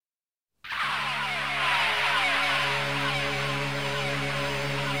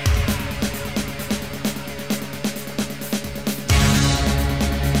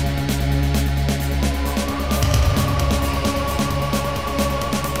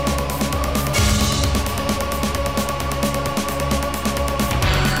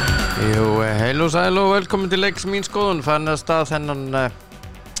Heil og sæl og velkomin til leiks mín skoðun. Fann að stað þennan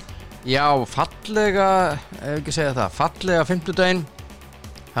fallega, ef ekki segja það, fallega fimmtudaginn.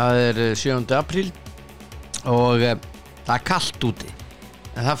 Það 7. apríl og það kalt úti.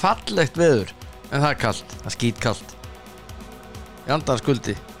 En það fallegt veður, en það kalt, það skítkalt. Jandans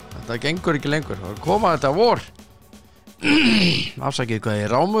skuldi, þetta gengur ekki lengur. Það koma þetta vor. Afsakið hvað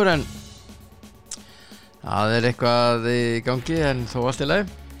ég rámur, en það eitthvað í gangi, en þó allt í lagi.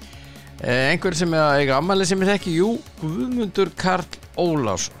 Einhver sem eiga afmæli sem ég þekki, Guðmundur Karl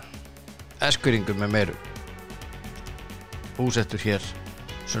Ólafsson, Eskfirðingur með meiru, búsettur hér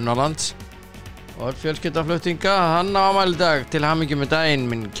sunnanlands og fjölskylduflutninga. Hann á afmæli í dag, til hamingju með daginn,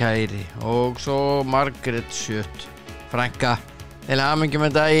 minn kæri. Og svo Margrét Sjött frænka, til hamingju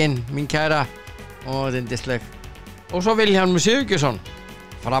með daginn, mín kæra og yndisleg. Og svo Vilhjálmur Sigurgeirsson,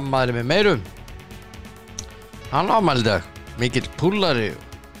 frammaður með meiru. Hann á afmæli í dag, mikill púllari.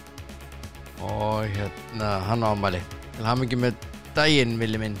 Og hann á afmæli, til hamingju með daginn,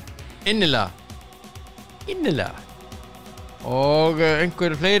 Villi minn, innilega. Og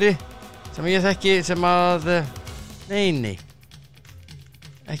einhver fleiri sem ég þekki sem að nei,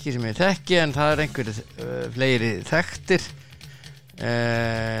 ekki sem ég þekki, en það einhver fleiri þekktir.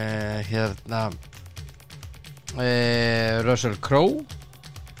 Russell Crowe,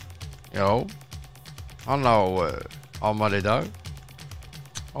 já, hann á afmæli í dag.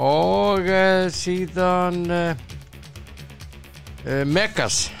 Og síðan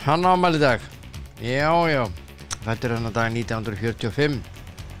Megas, hann á afmæli í dag. Já, fæddur hann dag 1945.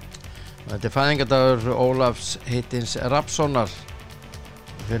 Og þetta fæðingardagur Ólafs heitins Rafnssonar,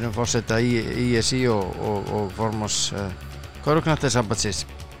 fyrir forseta ISI og formans Körfuknattleikssambandsins.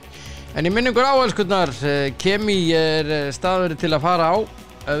 En í minningur elskurnar, Kemi staður til að fara á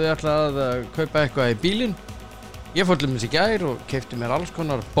ef við ætla að kaupa eitthvað í bílinn. Ég fór til mér í gær og keypti mér alls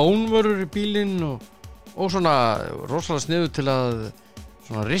konar bónvörur í bílinn og svona rosalega sniðu til að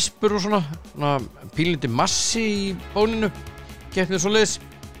svona rispur og svona pílindi massi í bóninu. Keypti mér svoleiðis.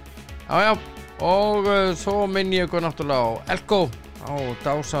 Já, og svo minn ég náttúrulega á Elko, á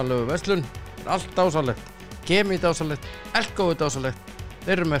dásalegu verslun. Allt dásalegt. Kemi dásalegt, Elko dásalegt.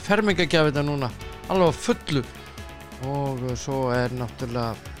 Þeir eru með fermingagjafir núna, alveg á fullu. Og svo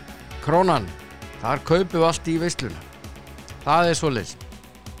náttúrulega Krónan. Þar kaupum við allt í veisluna. Það svoleiðis.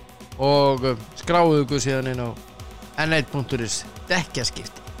 Og skráðu ykkur síðan inn á n1.is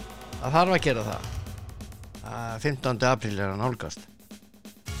dekkjaskipti. Það þarf að gera það. 15. apríl hann nálgast.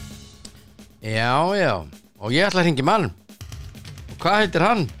 Já. Og ég ætla að hringja mann. Og hvað heitir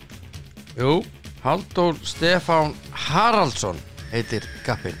hann? Jú, Halldór Stefán Haraldsson heitir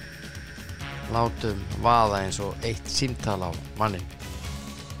gappinn. Látum vaða eins og eitt símtal á mannin.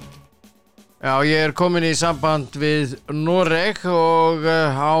 Já, ég komin í samband við Noreg og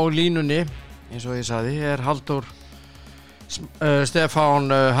á línunni, eins og ég sagði, Halldór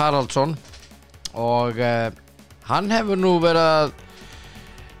Stefán Haraldsson og hann hefur nú verið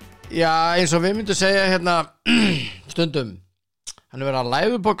eins og við myndum segja stundum, hann hefur verið að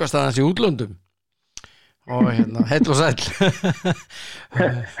læfupokast aðeins í útlöndum og heill og sæll.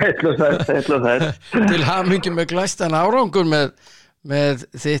 heill og sæll. Til hamingju með glæstan árangur með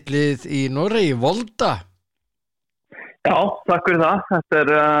þitt lið í Noregi, Volta. Já, takk fyrir það.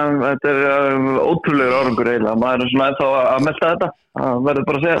 Þetta ótrúlegur árangur eiginlega. Maður svona ennþá að melta þetta. Það verður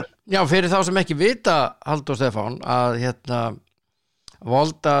bara að segja. Já, fyrir þá sem ekki vita, Halldór Stefán, að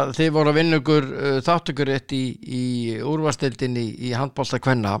Volta, þið voru að vinna ykkur þáttökur í úrvalsdeildinni í handbolta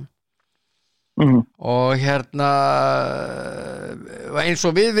kvenna. Og eins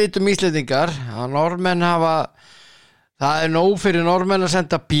og við vitum Íslendingar, að Normenn hafa. Það nóg fyrir Normenn að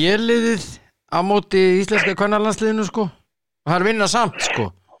senda B-liðið á móti íslenska kvennalandsliðinu, sko. Og það vinna samt, sko.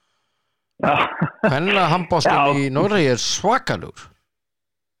 Já. Kvennahandboltinn í Noregi svakalugur.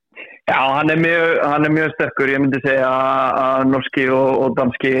 Já, hann mjög sterkur. Ég myndi segja að norski og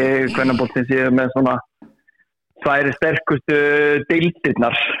danski kvennaboltinn séu með svona tværi sterkustu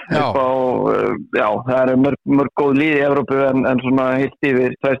deildirnar. Það eru mörg góð lið í Evrópu en svona heilt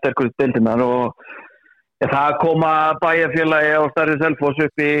yfir tværi sterkustu deildirnar og það koma bæjarfélagi á Stærri Selfoss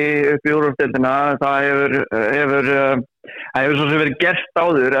upp í úrvalsdeildina. Það hefur svo sem verið gert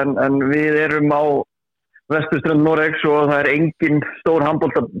áður en við erum á vesturströnd Noregs og það engin stór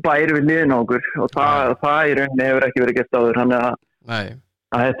handboltabær við liðin á okkur og það í rauninni hefur ekki verið gert áður. Þannig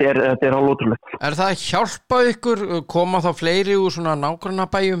að þetta hálf ótrúlegt. Það að hjálpa ykkur, koma þá fleiri úr svona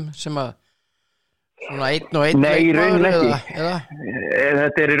nágrannabæjum sem að svona einn og einn? Nei, í rauninni ekki.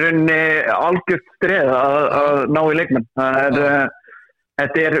 Þetta í rauninni algjört streð að ná í leikmenn.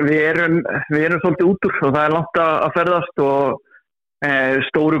 Við erum svolítið út úr og það langt að ferðast og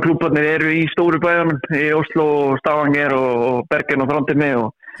Stóru klúbbarnir eru í stóru bæjunum í Oslo og Stavanger og Bergen og Trondheimi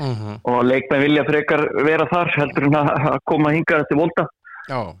og leikmenn vilja frekar vera þar heldur en að koma hingað til Volta.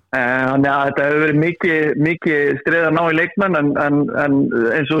 Þannig að þetta hefur verið mikið streið að ná í leikmenn en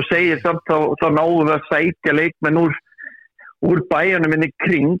eins og segir samt þá náum við að sætja leikmenn úr bæjunum inn í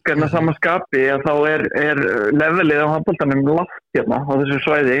kring en að sama skapi að þá er levelið á handboltanum lágt hérna á þessu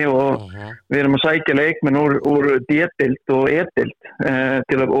svæði og við erum að sækja leikmenn úr D-deild og E-deild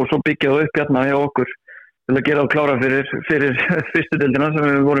og svo byggja það upp hérna hjá okkur til að gera það klára fyrir fyrstu deildina sem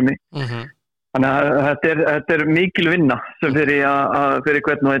við vorum í. Þannig að þetta er mikil vinna sem fyrir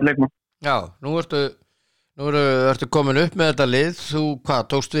hvern og einn leikmann. Já, nú ertu komin upp með þetta lið. Þú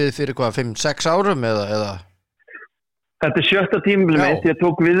tókst við fyrir 5-6 árum eða? Þetta er 7. tímabilið mitt. Ég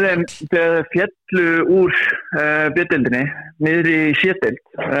tók við þeim þegar fjallu úr B-deildinni niður í C-deild.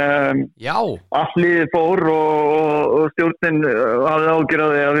 Allt liðið fór og stjórnin hafði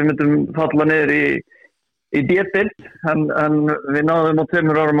ágjörði að við myndum falla niður í D-deild en við náðum á 2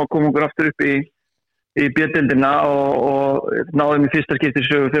 árum að koma okkur aftur upp í B-deildina og náðum í fyrsta skipti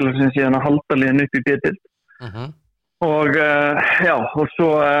sögu félagsins síðan að halda liðin upp í B-deild. Og svo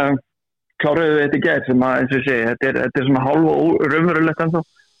kláruðu við þetta í gær sem að, eins og ég segi, þetta er svona hálf og raunverulegt ennþá.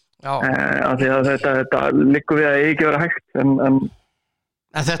 Af því að þetta liggur við að ekki vera hægt en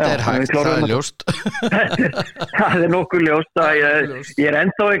þetta er hægt, það er ljóst. Það er nokkuð ljóst að ég er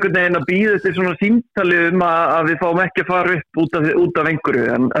ennþá einhvern veginn að bíða eftir svona símtali að við fáum ekki að fara upp út af einhverju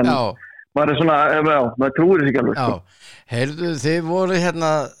en maður er svona, maður trúir þessi ekki alveg. Heyrðu, þið voru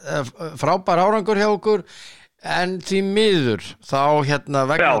hérna frábær árangur hjá okkur en því miður þá hérna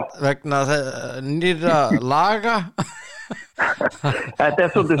vegna nýrra laga. Þetta er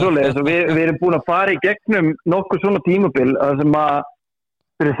svolítið svoleiðis og við erum búin að fara í gegnum nokkuð svona tímabil sem að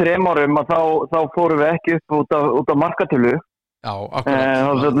fyrir 3 árum að þá fórum við ekki upp út af markatölu. Þá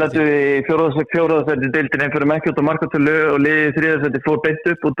lettum við í 4. sæti deildinni fyrir ekki út af markatölu og liðið í 3. sæti fór beint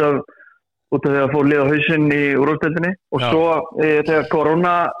upp út af því að fór lið á hausinn í úrvalsdeildinni og svo þegar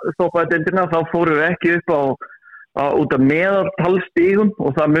korona stoppaði deildina þá fórum við ekki upp út af meðaltalstigum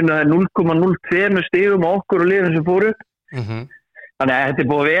og það munaði 0,02 stigum á okkur og liðin sem fóru. Þannig að þetta er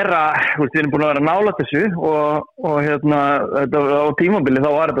búið að vera, við erum búin að vera nálægt þessu og hérna þetta á tímabili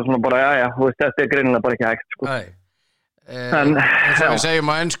þá var þetta svona bara þetta er greinilega bara ekki hægt sko. Eins og við segjum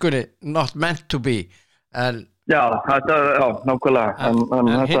á enskunni not meant to be en nákvæmlega en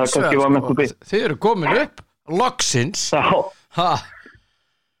þetta kannski var meant to be. Þið eru komin upp loksins.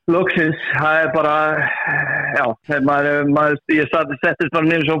 Loksins, það er bara ég settist bara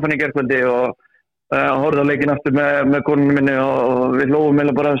niður í sófann í gærkvöldi og horfði á leikinn aftur með konunni minni og við hlófum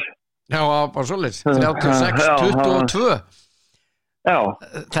meila bara þessu. Bara svoleiðis, 36-22.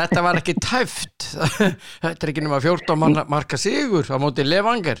 Þetta var ekki tæft. Þetta er ekki nema 14 marka sigur á móti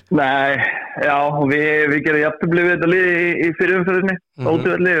Levanger. Nei, við gerum jafntefli við þetta lið í fyrirumferðinni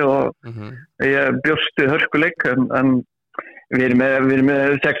ótivelli og ég bjóst hörkuleik en við erum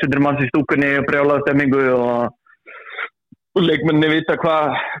með 600 manns í stúkunni og brjálaða stemmingu og leikmenni vita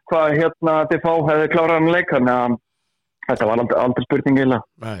hvað hérna TV hefði klárað hann leik þannig að þetta var aldrei spurning eiginlega.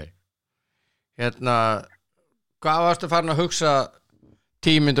 Nei. Hérna, hvað varstu farin að hugsa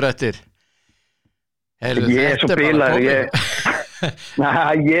 10 mínútur eftir? Ég er svo bilaður.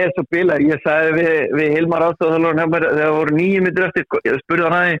 Ég er svo bilaður. Ég sagði við Hilmar aðstofþjálfarinn hjá mér þegar voru 9 mínútur eftir. Ég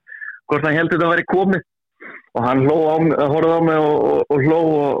spurði hann hvort hann heldur þetta að væri komið. Og hann horfði á mig og hló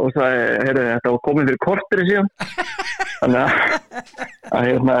og sagði, þetta var komið fyrir korteri síðan. Þannig að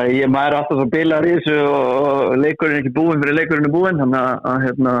ég maður alltaf svo bilaður í þessu og leikurinn er ekki búinn fyrir leikurinn er búinn. Þannig að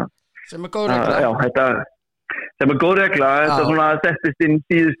sem er góð regla. Sem er góð regla. Þetta svona settist inn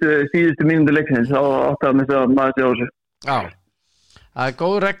síðustu mínútu leiksins og átti að missa maður sig á þessu. Það er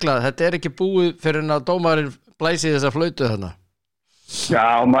góð regla. Þetta er ekki búið fyrir að dómarinn blæsi þessa flautu þarna. Eins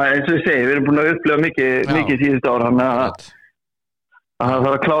og ég segi, við erum búin að upplifa mikið síðustu ára þannig að það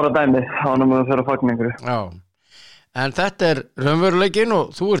þarf að klára dæmið ánum að fyrir að fagna einhverju. En þetta er raunveruleikinn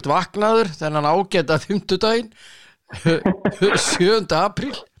og þú ert vaknaður þennan ágæta 5. 7.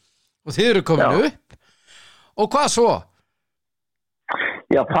 apríl og þið eru komin upp og hvað svo?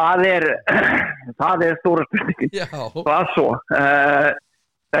 Það er stóra spurningin. Hvað svo?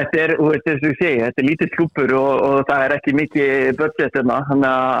 Þetta er, eins og ég segi, þetta er lítill klúbbur og það er ekki mikið budget hérna,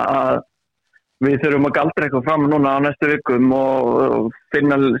 þannig að við þurfum að galdra eitthvað fram núna á næstu vikum og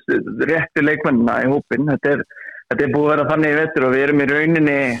finna réttu leikmennina í hópinn. Þetta er búið að vera þannig í vetur og við erum í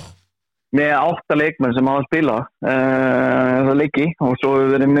rauninni með 8 leikmenn sem hafa spilað það leiki og svo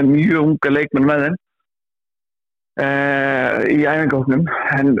við erum með mjög unga leikmenn með þeim í æfingahópnum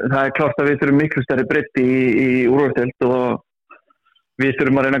en það er klart að við þurfum miklu stærri breidd í úrvalsdeild og við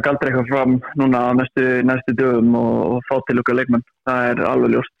þurfum að reyna að galdra eitthvað fram núna á næstu dögum og fá til okkar leikmenn. Það er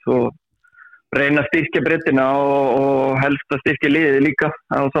alveg ljóst og reyna að styrkja breiddina og helst að styrkja liðið líka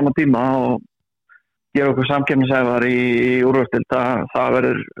á sama tíma og gera okkur samkeppnisæfar í úrvalsdeild. Það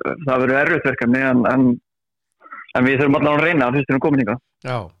verður erfitt verkefni en við þurfum allavega að reyna fyrst við erum komin hingað.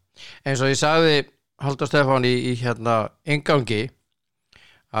 Já, eins og ég sagði Halldór Stefán í inngangi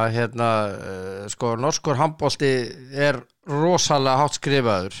að sko norskur handbolti er rosalega hátt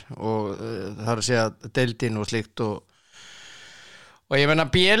skrifaður og það er að segja deildin og slíkt og ég meina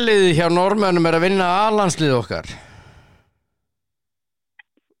B-liðið hjá Norðmönnum er að vinna A-landslið okkar.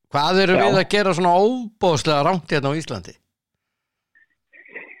 Hvað eru við að gera svona óbóðslega rangt hérna á Íslandi?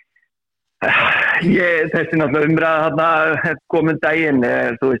 Þessi náttúrulega umræða þarna komin daginn,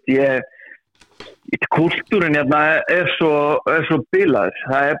 þú veist, kultúrin hérna er svo bilaður.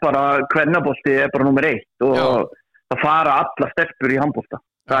 Það er bara, kvennabolti er bara númer 1 og það fara alla stelpur í handbolta.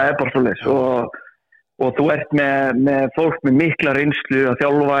 Það er bara svoleiðis og þú ert með fólk með mikla reynslu að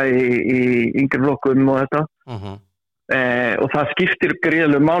þjálfa í yngri flokkum og þetta. Og það skiptir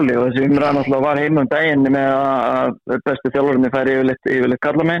gríðalegu máli og þessi umræða náttúrulega var heima daginn með að bestu þjálfarnir færi yfirleitt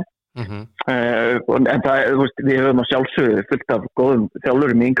karlamenn. En það, þú veist, við höfum að sjálfsögðu fullt af góðum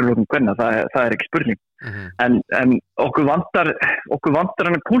þjálfurum í yngri flokkum kvenna, það er ekki spurning. En okkur vantar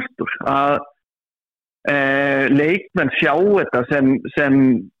hann kultúr að leikmenn sjá þetta sem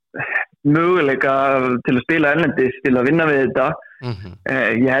möguleika til að spila erlendis, til að vinna við þetta.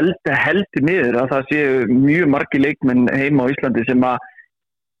 Ég held niður að það séu mjög margir leikmenn heima á Íslandi sem að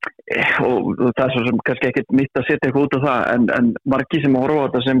og það er svo sem kannski ekkert mitt að setja eitthvað út á það en margir sem horfa á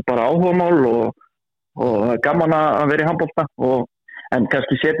þetta sem bara áhugamál og gaman að vera í handbolta en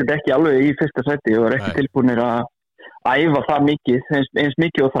kannski setja þetta ekki alveg í fyrsta sæti og er ekki tilbúinir að æfa það mikið eins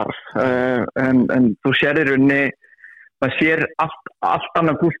mikið og þarf en þú sér í rauninni maður sér allt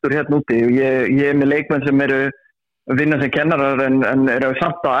annan kultúr hérna úti og ég er með leikmenn sem eru að vinna sem kennarar en eru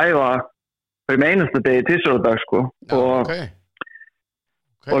samt að æfa fyrir með einasta degi tvisvar á dag sko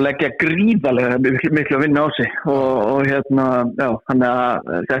og leggja gríðarlega miklu að vinna á sig og hérna, þannig að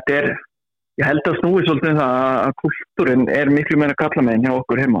þetta er, ég held að snúi svolítið það að kultúrin er miklu meira karlamegin hjá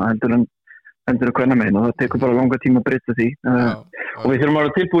okkur heima heldur en kvennamegin og það tekur bara langa tíma að breyta því og við þurfum að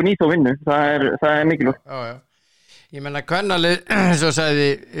vera tilbúin í þá vinnu, það er mikilvægt. Ég meina kvennalið, svo sagði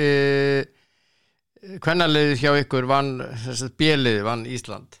kvennalið hjá ykkur vann, B-liðið vann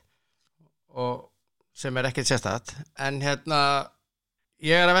Ísland og sem er ekkert sérstætt en hérna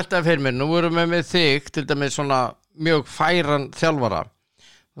ég er að velta fyrir mér, nú erum við með þig til dæmis svona mjög færan þjálfara.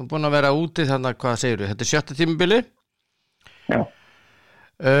 Þú er búin að vera úti þannig, hvað segirðu? Þetta er 7. tímabili? Já.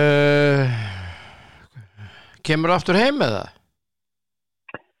 Kemur aftur heim með það?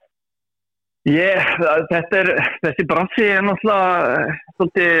 Þessi bransi er náttúrulega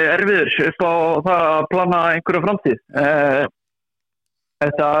svolítið erfiður upp á það að plana einhverju framtíð.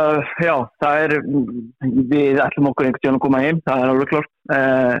 Það er, við ætlum okkur einhvern tíðan að koma heim, það er alveg klart.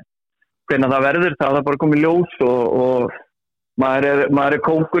 Hvernig það verður, það er bara komið ljós og maður er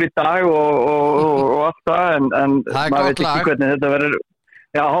kóngur í dag og allt það, en maður veit ekki hvernig þetta verður.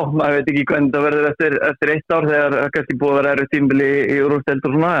 Já, maður veit ekki hvernig þetta verður eftir 1 ár þegar kannski búið að vera erfið tímabili í úrvalsdeild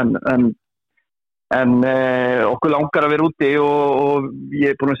og svona, en okkur langar að vera úti og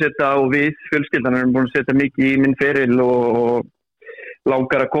ég er búin að setja og við fjölskyldan erum búin að setja mikið í minn feril og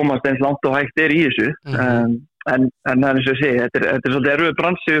langar að komast eins langt og hægt í þessu en það er eins og ég segi þetta er svolítið erfið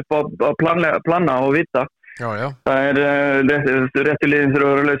bransi upp á plana og vita það er réttu liðin þurfa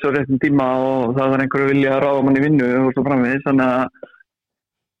að vera laus á réttum tíma og það er einhverju vilja að ráða mann í vinnu og svo framvegis þannig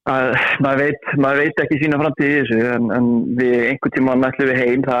að maður veit ekki sína framtíð í þessu en við einhvern tíma ætlum við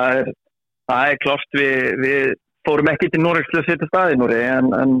heim það er klárt við fórum ekki til Noregs til að setja stað í Noregi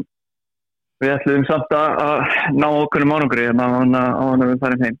en við ætlum samt að ná okkur árangri á hann að við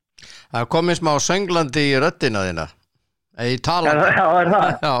farum heim. Það komið smá sönglandi í röddina þína. Í tala. Já, er það?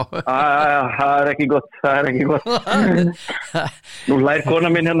 Já, það er ekki gott. Nú lær kona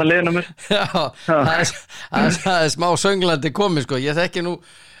mín hérna leiðina mér. Það er smá sönglandi komið sko. Ég þekki nú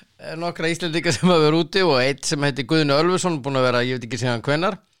nokkra Íslendinga sem hafa verið úti og eitt sem heitir Guðni Ölfuson búin að vera, ég veit ekki síðan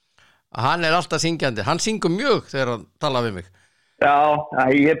hvenær. Hann er alltaf syngjandi. Hann syngur mjög þegar hann tala við mig. Já,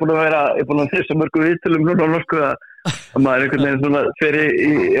 ég er búin að þessu mörgu viðtölum núna á norsku að maður einhvern veginn svona fyrir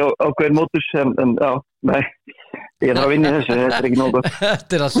á hver mótus en já, nei, ég þarf að vinna þessu, þetta er ekki nóg gott.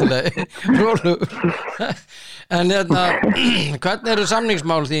 Þetta er alltaf rólu. En hérna, hvernig eru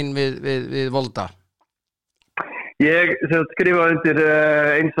samningsmál þín við Volta? Ég skrifa undir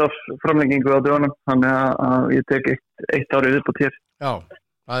 1 árs framlengingu á dögunum, þannig að ég tek 1 árið upp á tér. Já,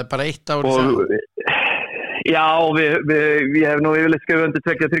 það er bara 1 ár sem... Já, við hefum nú yfirleitt skrifað undir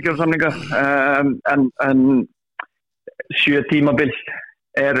 2-3 samninga en 7 tímabil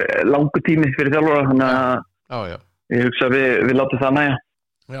langur tími fyrir þjálfara þannig að ég hugsa að við látum það næja.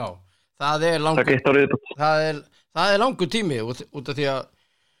 Já, það er langur tími út af því að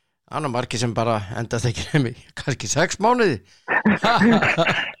annar margir sem bara endast ekki nefnir kannski 6 mánuði.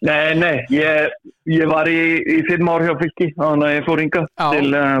 Nei, ég var í 5 ár hjá Fylki þannig að ég fór hingað til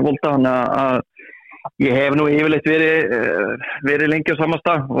Volta þannig að ég hef nú yfirleitt verið lengi á sama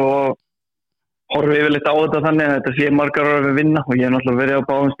stað og horfi yfirleitt á þetta þannig að þetta sé margar ára við vinna og ég hef náttúrulega verið á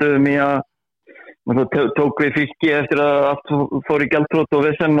báðum stöðum í að tók við Fylki eftir að allt fór í gjaldþrot og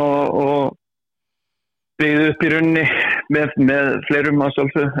vesen og byggði upp í runni með fleirum að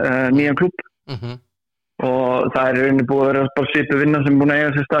sjálfsög nýjan klúbb og það í runni búið að vera bara svipu vinna sem búin að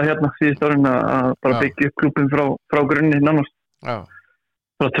eiga sér stað hérna síðust árin að bara byggja upp klúbbin frá grunni nánast. Já.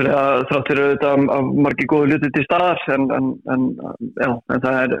 Þrátt fyrir auðvitað að margir góðu hluti til staðar en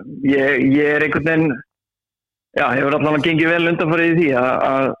það ég einhvern veginn hefur allavega gengið vel undanfarið í því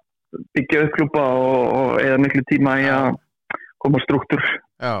að byggja upp klúbba og eða miklu tíma í að koma strúktúr.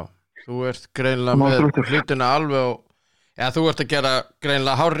 Já, þú ert greinilega með hlutina alveg þú ert að gera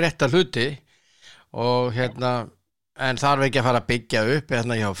greinilega hárrétta hluti og en þarf ekki að fara að byggja upp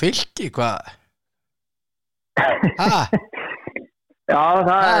hjá Fylki, hvað? Já,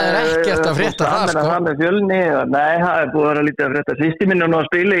 það er ekkert að frétta það, sko. Það með Fjölni, nei, það er búið að vera lítið að frétta. Sýsti minn nú að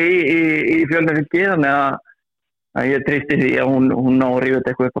spila í Fjölni Fylki, þannig að ég treysti því að hún ná að rífa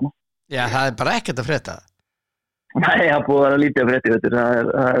þetta eitthvað upp á. Já, það er bara ekkert að frétta. Nei, það er búið að vera lítið að frétta, það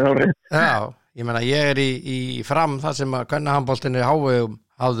er árið. Já, ég meina, ég er í Fram, það sem að kvennahandboltinn er hávegum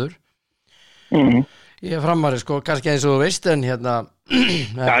háður. Ég er Framari, sko, kannski eins og þú veist, en Já,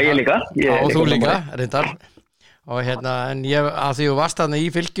 ég líka. Og þú líka, reyndar. Og en ég að því þú varst þarna í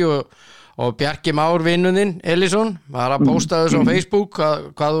Fylki og Bjarki Már vinnuninn Elísson var að posta þessu á Facebook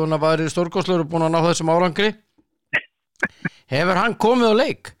hvað hún að væri stórkostlur og búin að ná þessum árangri. Hefur hann komið á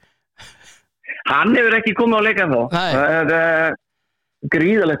leik? Hann hefur ekki komið á leik ennþá. Það er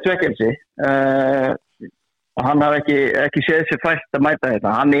gríðalegt svekkelsi og hann har ekki séð sér fært að mæta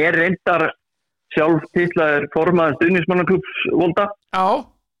þetta. Hann er reyndar sjálf titlaður formaður stuðningsmannaklúbbs Volta. Já.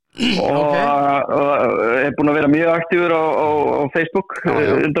 og er búin að vera mjög aktífur á Facebook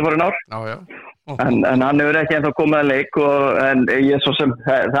undanfarin ár en hann hefur ekki ennþá komið að leik en ég svo sem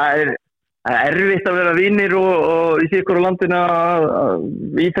það er erfitt að vera vinir og í síkur á landinu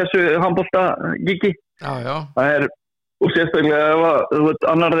í þessu handbolta gigi það og sérstaklega ef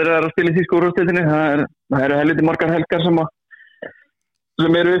annar þeirra að spila í þýsku úrvalsdeildinni það eru helviti margar helgar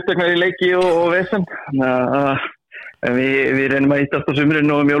sem eru uppteknar í leiki og vesen en við reynum að hittast á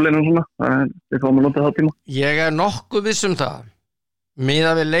sumrinu og mjólinu og svona, við fáum að nota það tíma. Ég er nokkuð viss það,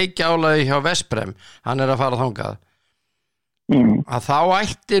 miðað við leikjálaði hjá Vesprem, hann er að fara þangað, að þá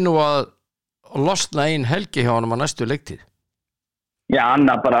ætti nú að losna einn helgi hjá honum á næstu leiktíð. Já,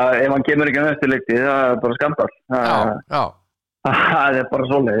 annað bara, ef hann kemur ekki á næstu leiktíð, það er bara skandal. Já. Það er bara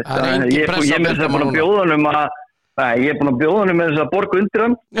svoleiðis. Það er engin pressa að byrja núna. Ég er búin að bjóða honum með þess að borga undir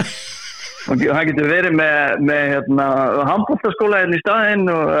hann. Og hann getur verið með handboltaskóla í staðinn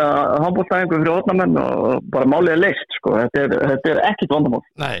og handboltaæfingu fyrir hótnamenn og bara málið leyst sko. Þetta er ekkert vandamál.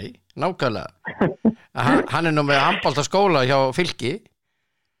 Nei, nákvæmlega. Hann er nú með handboltaskóla hjá Fylki.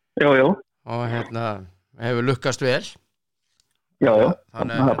 Jú. Og hefur lukkast vel. Já.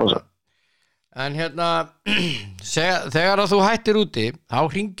 En þegar að þú hættir úti, þá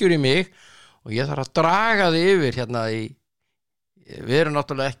hringjur í mig og ég þarf að draga þig yfir við erum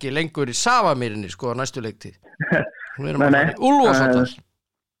náttúrulega ekki lengur í Safamýrinni sko á næstu leiktíð. Við erum í Úlfarsvallar.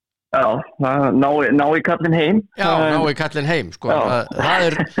 Já, ná í kallinn heim. Já, ná í kallinn heim sko.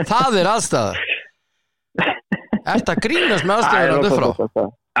 Það er aðstæða. Ertu að grínast með aðstæðuna að frá?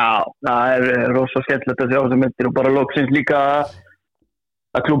 Já, það er rosa skemmtilegt að sjá sem myndir og bara loksins líka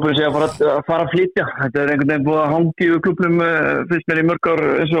að klúbbun sé að fara að flytja. Þetta er einhvern veginn búið að hangi í klúbbnum fyrst mér í mörg ár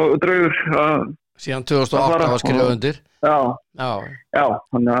eins og draugur síðan 2008 var skrifað undir. Já,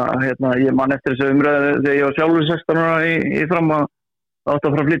 þannig að ég man eftir þessu umræðu þegar ég var sjálfur 16 ára í Fram að átt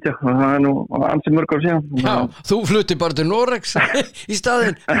að fara að flytja og það er nú ansi mörg ár síðan. Já, þú flutti bara til Noregs í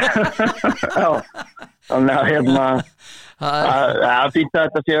staðinn. Já, þannig að býta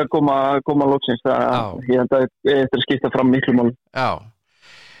þetta sé að koma loksins það eftir að skipta fram miklu mál. Já,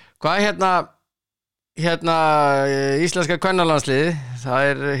 hvað íslenska kvennalandsliði, það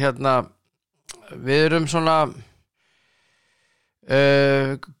er við erum svona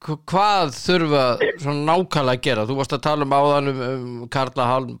hvað þurfa svona nákvæmlega að gera? Þú varst að tala áðan karla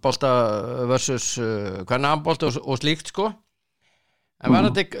handbolta versus kvennahandbolta og slíkt sko En var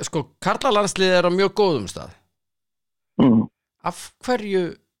þetta, sko, karlalandsliðið á mjög góðum stað. Af hverju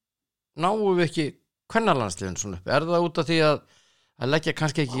náum við ekki kvennalandsliðin svona upp? Er það út af því að leggja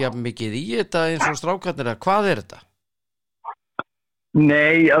kannski ekki jafn mikið í þetta eins og strákarnir, eða hvað er þetta?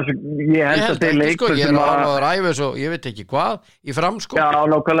 Nei, altså, ég held að þeir leik sko, ég er álaður æfis og ég veit ekki hvað í fram, sko. Já,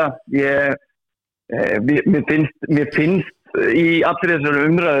 nákvæmlega. Mér finnst í allir þessar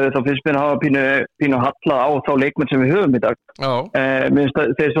umræðu þá finnst mér að hafa pínu hallað á þá leikmenn sem við höfum í dag. Mér finnst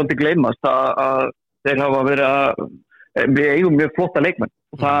að þeir svolítið gleymast að þeir hafa verið að við eigum mjög flotta leikmenn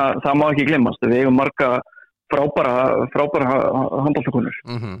og það má ekki gleymast. Við eigum marga frábæra handboltakonur.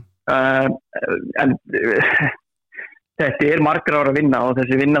 En þetta er margra ára að vinna og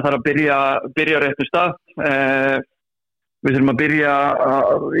þessi vinna þarf að byrja réttu stað. Við þurfum að byrja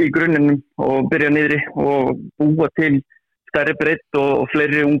í grunninum og byrja niðri og búa til stærri breidd og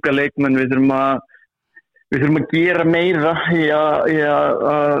fleiri unga leikmenn. Við þurfum að gera meira í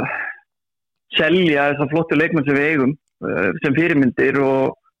að selja þessar flottu leikmenn sem við eigum sem fyrirmyndir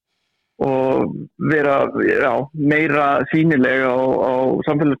og vera meira sýnilega á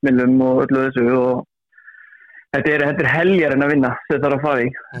samfélagsmiðlum og öllu þessu og þetta er heljar en að vinna þetta þarf að fara í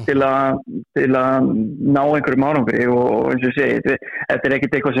til að ná einhverjum árangri og eins og ég segi, þetta er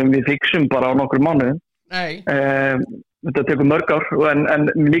ekkert eitthvað sem við fixum bara á nokkrum mánuðum. Þetta tekur mörg ár en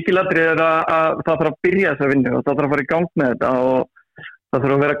lykilatriði er að það þarf að byrja þessa vinnu og það þarf að fara í gang með þetta og það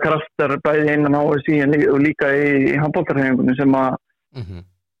þarf að vera kraftar bæði innan HSI og líka í handboltahreyfingunni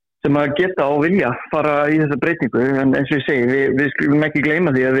sem að geta og vilja fara í þessa breytingu en eins og ég segi, við skulum ekki gleyma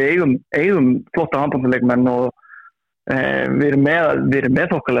því að við eigum flotta handboltaleikmenn og við erum með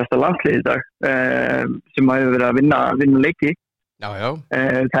þokkalegasta landslið í dag sem hefur verið að vinna leiki.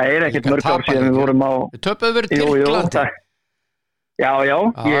 Það er ekkert mörg ár síðan við vorum á Við töpuðum verið Tyrklandi.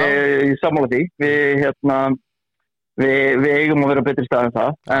 Ég sammála því. Við eigum að vera betri stað en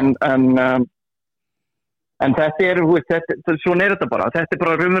það en þetta er, svona er þetta bara. Þetta er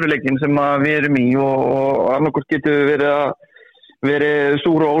bara raunveruleikin sem við erum í og annarkort getum við verið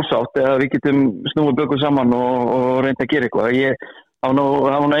súr og ósátt eða við getum snúið bökum saman og reynt að gera eitthvað. Það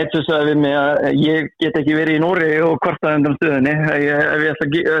var nú eitt sem sagði við mig að ég get ekki verið í Nóri og kvartað undan stöðinni. Ef ég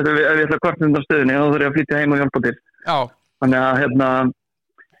ætla að kvarta undan stöðinni þá þarf ég að flytja heim og hjálpa til. Þannig að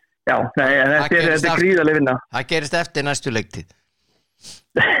þetta er gríðarleg vinna. Það gerist eftir næstu leiktíð.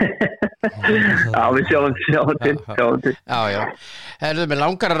 Við sjáum til. Herðu, mér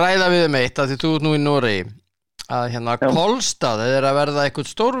langar að ræða við eitt að því þú ert nú í Nóri að Kolstað er að verða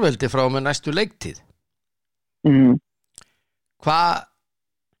eitthvað stórveldi frá með næstu leiktíð.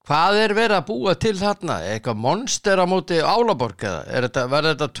 Hvað er verið að búa til þarna? Eitthvað monster á móti Álaborg eða?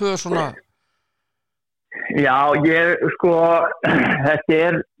 Verður þetta tvö svona? Já, þetta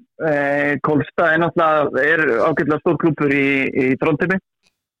er Kolstað er ágætlega stór klúbbur í Trondheimi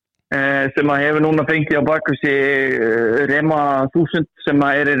sem að hefur núna fengið á baku sig Rema 1000 sem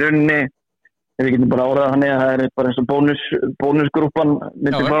að er í rauninni við getum bara áraða þannig að það er bara eins og bónusgrúpan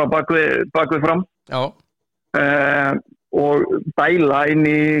myndi bara bakvið fram og dæla inn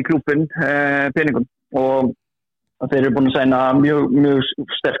í klúbbin peningum og þeir eru búin að sæna mjög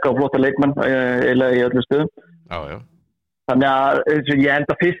sterka og flotta leikmenn eiginlega í öllu stöðum. Þannig að ég held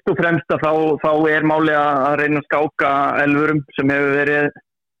að fyrst og fremst að þá er máli að reyna að skáka elfurum sem hefur verið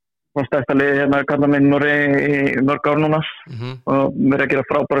stærsta liði hérna kallaminn Norri í mörg ár núna og verið að gera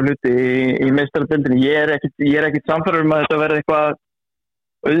frábæra hluti í meistaradeildinni. Ég er ekkit samfærður að þetta verði eitthvað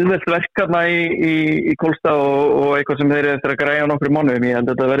auðvelt verkefna í Kolstað og eitthvað sem þeir eru eftir að græja á nokkrum mánuðum. Ég held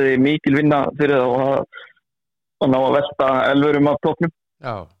að þetta verði mikil vinna fyrir það og ná að velta elfurum af toppnum.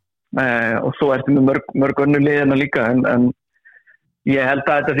 Og svo ertu með mörg önnur liðina líka en ég held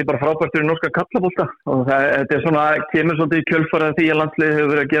að þetta sé bara frábært fyrir norska kallabolta og þetta er svona, kemur svolítið í kjölfarið því að landsliðið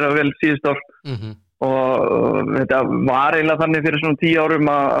hefur verið að gera vel síðust ár og þetta var eiginlega þannig fyrir svona 10 árum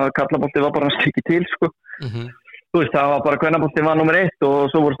að kallabolti var bara að slikki til sko. Þú veist, það var bara kvennabolti var nummer 1 og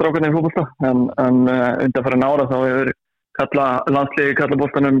svo voru strákarnir í fótbolta en undanfarin ára þá hefur landsliðið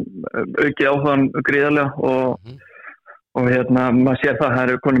kallaboltanum aukið áhugann gríðarlega og maður sér það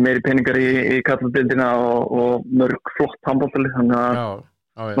eru konið meiri peningar í kalladeildina og mörg flott handboltali þannig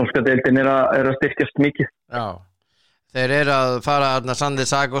að norska deildin er að styrkjast mikið. Þeir eru að fara Sandi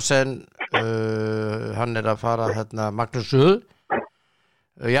Sagosen hann er að fara Magnús Suð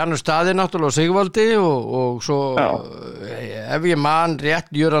Janus Staði náttúrulega Sigvaldi og svo ef ég man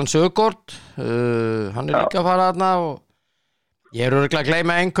rétt Jöran Sögård hann er líka að fara og ég er örugglega að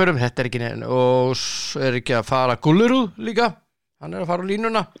gleyma einhverjum, þetta er ekki og er ekki að fara Gullerud líka, hann er að fara á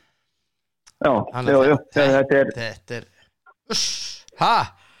línuna. Þetta er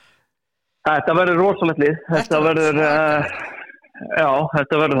Þetta verður rosalegt lið, þetta verður Já,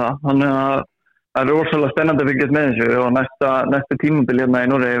 þetta verður það. Þannig að það er rosalega spennandi að fylgjast með þessu og næsta tímabil hérna í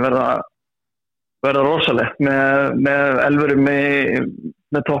Noregi verða rosalegt með elfurum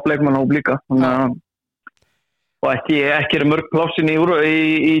með toppleikmannahóp líka. Þannig að og ekki er mörg plássin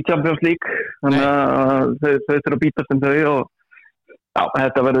í Champions League. Þannig að þau þurfa að bítast þau og já,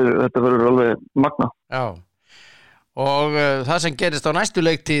 þetta verður alveg magna. Já. Og það sem gerist á næstu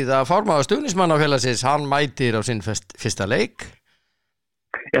leiktíð að formaður stuðningsmannafélagsins, hann mætir á sinn fyrsta leik.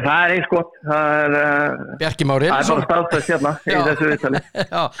 Já, það er eins gott. Það er Bjarki Már Hilmarsson. Það er bara staðfest hérna í þessu viðtali.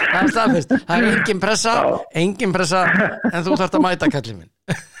 Já, það er staðfest. Það er engin pressa, en þú þarft að mæta kallinn minn.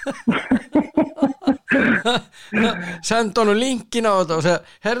 Send honum linkin á þetta og segja,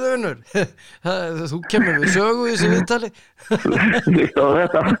 herðu Unnur, þú kemur við sögu í þessu viðtali. Líkt á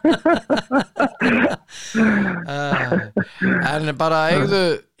þetta. En bara eigðu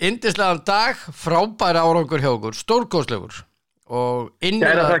yndislegan dag, frábæri árangur hjá okkur, stórkostlegur og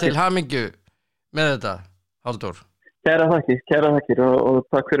innlega til hamingju með þetta, Halldór. Kæra þakkir og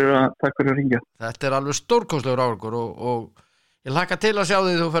takk fyrir að ringja. Þetta er alveg stórkostlegur árangur og ég hlakka til að sjá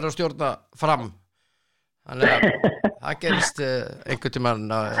því þú fer að stjórna Fram. Þannig að það gerist einhvern tímann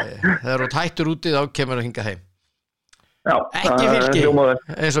þegar þú hættur úti þá kemur að hinga heim. Já, ekki Fylki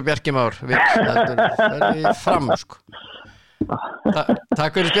eins og Bjarki Már það er Fram sko.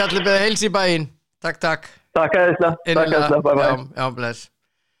 Takk fyrir spjallið með heils í bæinn. Takk Takk æðislega. Já, bless.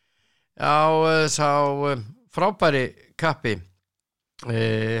 Já, sá frábæri kappi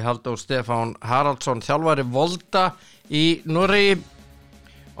Halldór Stefán Haraldsson, þjálfari Volta í Noregi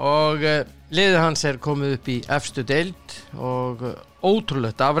og liðið hans er komið upp í efstu deild og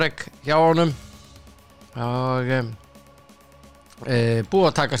ótrúlegt afrek hjá honum og búið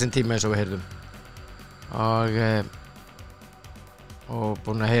að taka sinn tíma eins og við heyrðum og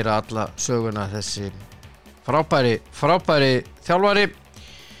búin að heyra alla söguna þessi frábæri þjálfari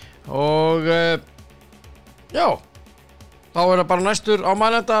og já, þá er það bara næstur á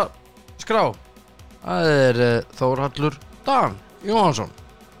mælenda skrá. Það er Þórhallur Dan Jóhansson.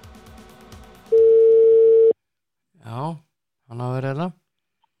 Já, hann á að vera hérna.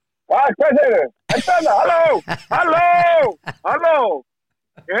 Hvað segirðu? Þetta, halló,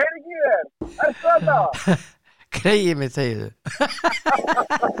 ég heyri ekki þér, þetta. Greyið mig þegiðu.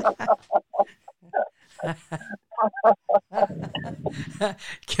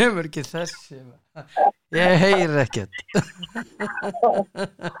 Kemur ekki þessi. Ég heyri ekkert.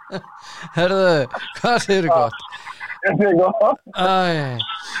 Herðu, hvað segirðu gott? Ég segir gott.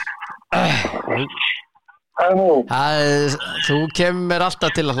 Þú kemur mér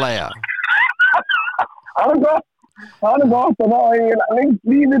alltaf til að hlæja. Það er gott og þá er ég lengt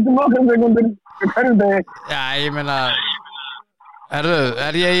lífið til nokkrum sekundur hverjum degi. Já, ég meina er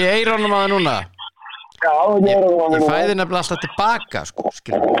ég í eyrunum að það núna? Já, ég er núna. Ég fæði nefnilega alltaf tilbaka sko,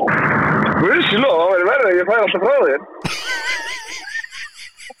 skilur. Guðsló, það verður verið, ég fæði alltaf frá þér.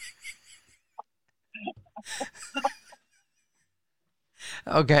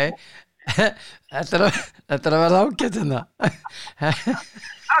 Ok, þetta er að verða ágætt hérna.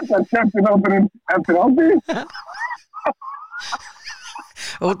 Þetta er skemmtináturinn eftir átti.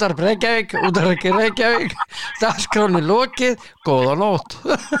 Útvarp Reykjavík, dagskráni lokið, góða nótt.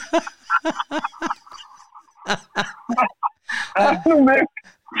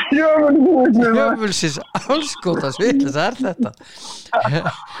 Jöfulsins allskotas vitlis er þetta.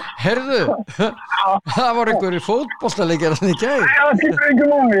 Herðu, það var einhverju fótboltaleikir að þið gæði. Já, það skiptir einhver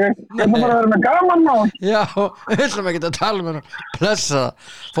máli. Þetta bara að vera með gaman mál. Já, við ætlum ekki að tala með plessa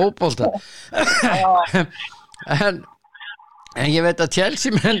fótbolta. En ég veit að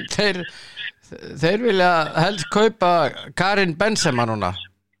Chelsea menn þeir vilja helst kaupa Karim Benzema núna.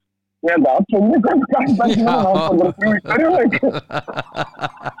 Ég held að allir mjög kaupa Karim Benzema núna, það er bara þrjú í hverjuleik.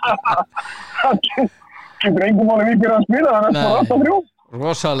 Það skiptir einhver máli við fyrir að spila, það er bara 8-3.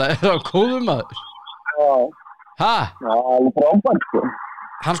 Rosalega, er það góður maður? Já. Ha? Já, alveg frábært sko.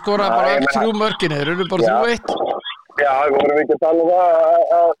 Hann skoraði bara öll 3 mörkin, þeir eru bara 3-1. Já, við vorum ekki að tala um að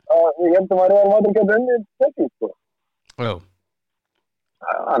við heldum að Real Madrid gæti unnið þetta sko. Já.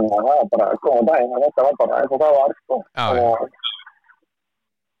 Þannig að það var bara að koma daginn að þetta var bara eins og það var sko. Já.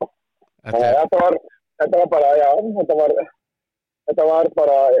 Þetta var bara, já, þetta var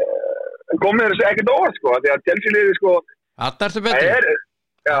bara komið þessu ekkert óvart sko, því að Chelsea-liði sko Þetta ertu betur.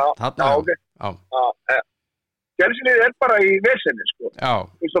 Já, ok. Chelsea-liði er bara í vesinni sko. Já.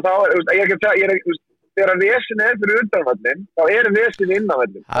 Þú veist og þá, ég þegar vesinni er fyrir undanvallin, þá er vesinni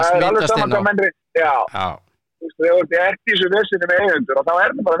innanvallin. Það er alveg saman hvað menn já. Þú veist, þegar þú ert í þessu vesinni með eigendur og þá er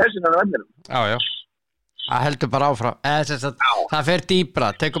það bara vesinni á vellinum. Já. Það heldur bara áfram. Það fer dýpra.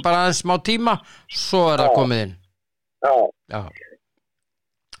 Tekur bara aðeins smá tíma, svo er það komið inn. Já.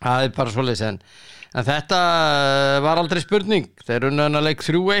 Það bara svoleiðis en þetta var aldrei spurning. Þeir unnu þennan leik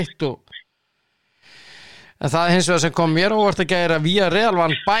 3-1 en það hins vegar sem kom mér óvart að gera Villarreal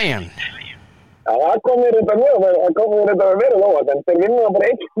vann Bayern. Já, það kom mér þetta verið óvart, en þeir vinna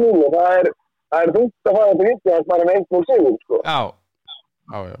bara 1-0 og það er þungt að fara til vitti að bara með 1-0 sigur, sko. Já,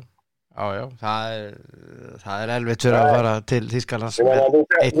 það er elvitt fyrir að fara til Þýskalands með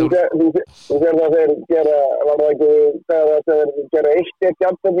 1-0. Þú sér það þeir gera, var það ekki þegar þeir gera 1-1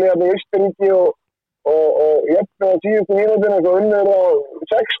 jafntefli í Austurríki og jöfnu á 10 mínútur og svo unnur á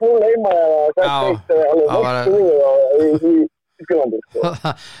 6-0 heima eða 6-1 eða alveg 6-0 í Þýskalandi, sko.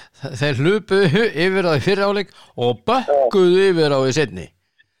 Þeir hlupu yfir á í fyrri hálfleik og bökkuðu yfir á í seinni.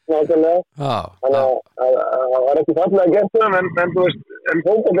 Nákvæmlega. Þannig að það var ekki fallega gert það, en þú veist, en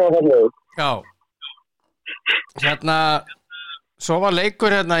fótbolti var fallega. Já. Svo var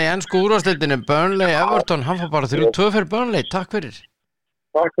leikur í ensku úrvalsdeildinni, Burnley Everton, hann fór bara 3-2 fyrir Burnley, takk fyrir.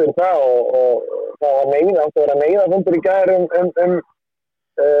 Takk fyrir það og það var átti að vera neyðafundur í gær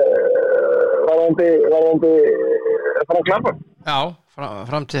varðandi Frank Lampard. Já,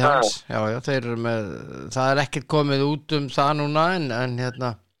 framtíð hans. Já, þeir eru með, það er ekkert komið út það núna en ég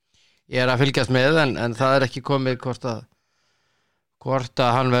er að fylgjast með en það er ekki komið hvort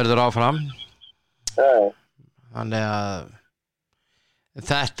að hann verður áfram. Þannig að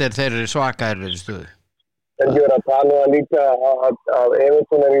þeir eru svaka erfið stöðu. Er ekki verið að tala líka að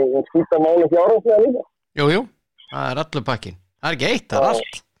Everton í skýtamáli fjárhagslega líka? Jú, það er allur pakkin. Það er ekki eitt, það er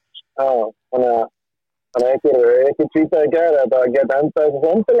allt. Já, þannig að ekki tvítið að gera þetta að geta endað þessu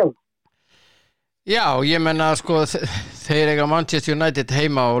samfélagum. Já, ég menna sko þeir eiga Manchester United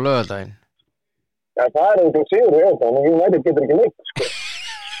heima á laugardaginn. Já, það er eitthvað sigur hjá það, en United getur ekki neitt, sko.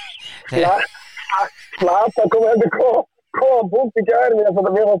 Plata komið hendur koma punkt í gær, mér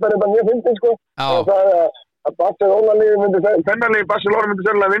fannst þetta mjög fyndið, sko. Og það er að Barcelona myndi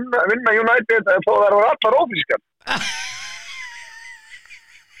sennilega vinna United þó það var allar ófrískar.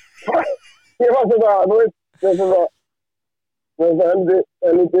 Ég fannst þetta, þú veist, þetta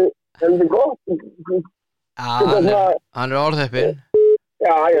heldur gott. Hann er orðheppinn.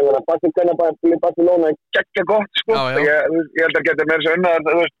 Já, ég meina, Barcelona geggja gott, sko. Ég held að geta meira svo unna,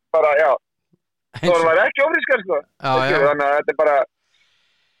 þú veist, bara, já. Það var ekki ófrískar, sko. Þannig að þetta er bara,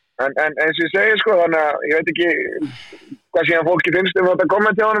 en eins og ég segi, sko, þannig að ég veit ekki hvað síðan fólki finnst þetta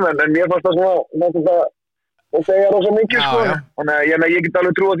kommenti á honum, en mér fannst það svona, það segja rosa mikið, sko. Þannig að ég get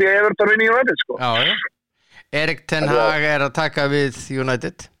alveg trúa því að Everton vinni United, sko. Já. Erik ten Hag er að taka við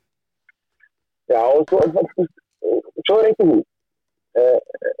United. Já, og svo er eitt í því.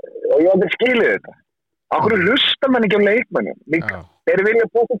 Og ég aldrei skilið þetta. Akkur hlustar mann ekki á leikmennum? Þeir vilja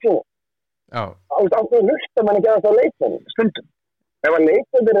posisjóna. Akkur hlustar mann ekki á þessu leikmennum? Stundum. Ef að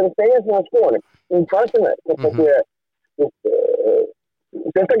leikmennir eru að segja svona skoðanir, hvað sem er,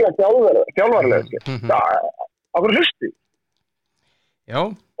 sérstaklega þjálfarlega, akkur hlusti. Já.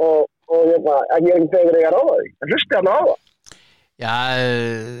 Og ég er ekki þegar ég er á það, en hlusti alveg á það. Já,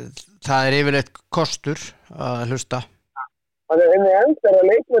 það er yfirleitt kostur að hlusta. Það er einnig endar að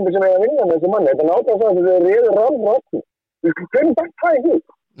leikmyndir sem eiga að vinna með þessu manni. Þetta er náttúrulega svo að þetta er reyður ráðnáttu. Hvernig bara það ekki?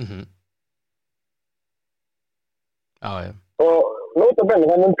 Já. Og nota benni,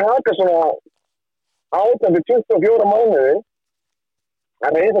 það mun taka svona 18-24 mánuði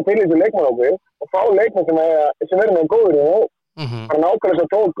að reyða til þessu leikmannókvið og fá leikmann sem er með góður í nú. Það er nákvæmlega svo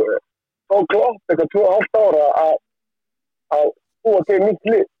tók Klopp eitthvað 2,5 ára að búa til nýtt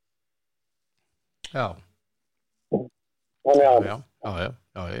lið. Já. Þannig að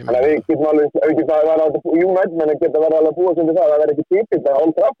við getum alveg það að vera United menn geta verið alveg að búa sem það verður ekki típitt að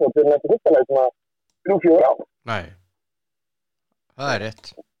Old Trafford fyrir næstu fyrstaleg svona 3-4 ár. Nei, það er rétt.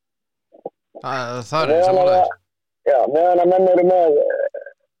 Það er samanlega. Já, meðan að menn eru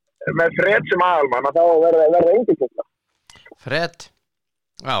með Fred sem aðalmann þá verður engin fyrsta. Fred?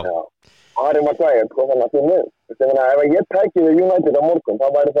 Já. Harry Maguire, sko, þannig að því mjög. Ef ég tæki við United á morgun þá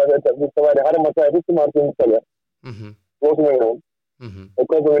væri það Harry Maguire fyrstum maður sem Ítalja. Lósum við hún og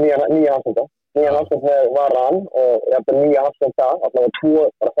komum við nýja hafsenda með Varan og nýja hafsenda allavega 2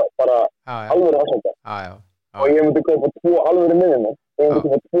 bara alvöru hafsenda og ég myndi kaupa 2 alvöru miðjumenn og ég myndi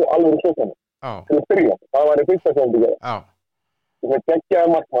kaupa 2 alvöru sóknarmenn til að byrja, það væri fyrsta sem ég myndi gera ég myndi geggjaði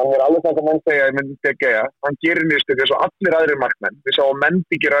markmann, mér er alveg samt að menn segja ég myndi geggjaði, hann gerir mistök eins og allir aðrir markmenn, við sáum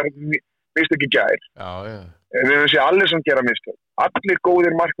Mendy gera mistök í gær við höfum séð allir sem gera mistök allir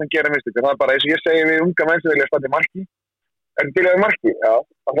góðir markmenn gera mistök það er bara eins og ég segi við unga menn sem vilja standa í marki er til að vera marki, já,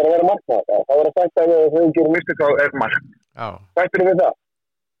 það þarf að vera markmann það verður að sagt að ef þau gerir mistök þá er mark sættir við það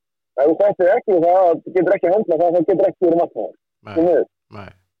ef þú sættir ekki það getur ekki höndla það getur ekki verið markmann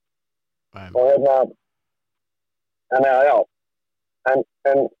Nei. Og þannig að já en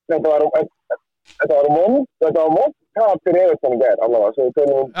þetta var vond tap fyrir Everton í gær allavega, svo við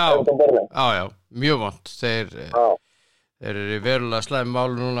tölum Everton Burnley. Já, mjög vond. Þeir eru í verulega slæm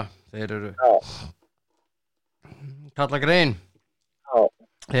málu núna. Þeir eru kalla grein. Já.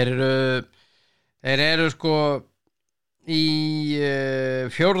 Þeir eru sko í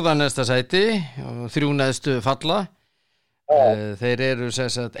fjórða neðsta sæti og 3 neðstu falla. Þeir eru sem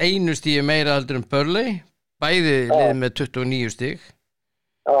sagt 1 stig meira heldur en Burnley, bæði lið með 29 stig.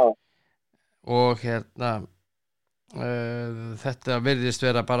 Og þetta virðist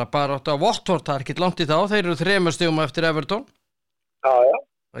vera bara átt á Watford, það ekki langt í þá, þeir eru 3 stigum eftir Everton.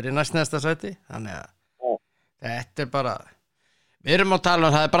 Það er í næsta sæti, þannig að þetta bara, við erum að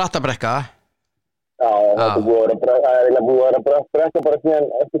tala það brattabrekka. Það er búið að vera brekka bara síðan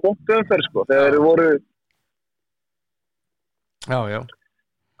eftir 5 umferð sko, þegar þeir voru Já.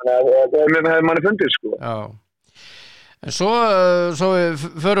 Þannig að það hefur manni fundið sko. Já. En svo við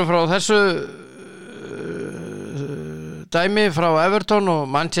förum frá þessu dæmi frá Everton og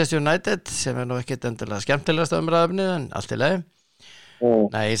Manchester United sem nú ekkert endilega skemmtilegast umræðefni en allt í lagi.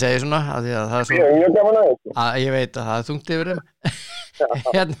 Nei, ég segi svona að því að það svo mjög gaman að ég veit að það er þungt yfir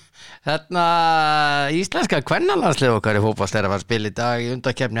hérna íslenska kvennalandslið okkar í fótbolta er að fara að spila í dag í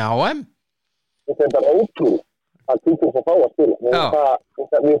undankeppni HM. Þetta er ótrúlega að títur sem fá að spila.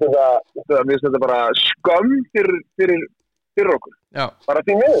 Mér finnst þetta bara skömm fyrir okkur. Já. Bara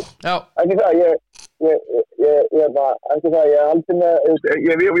því miður. Já. Ekki það, ég haldi með,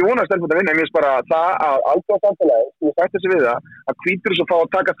 ég vona að stelpa þetta vinna, en mér finnst bara það að alþjóða samfélagi, ég sagt þessi við það, að hvítur svo fá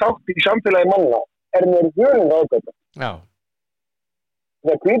að taka þátt í samfélagi manna, mér hölund ágæta. Já.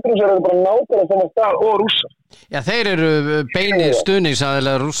 Þegar hvítur svo eru bara nákvæmlega sama stað og Rússar. Já, þeir eru beinir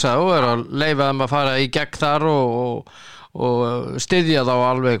stuðningsaðilega Rússa og eru að leyfa þeim að fara í gegn þar og styðja þá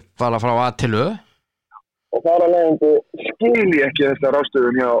alveg bara frá A til Ö. Og þar að leiðandi skil ég ekki þessa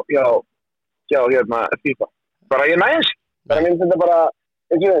ráðstöfun hjá FIFA. Bara ég næst. Bara minnst þetta bara,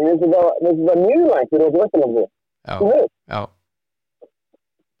 minnst þetta mjöglægt fyrir þessu Vesturlandi. Já.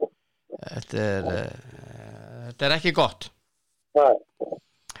 Þetta er ekki gott. Nei.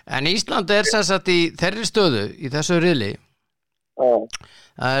 En Ísland er sem sagt í þeirri stöðu í þessu riðli.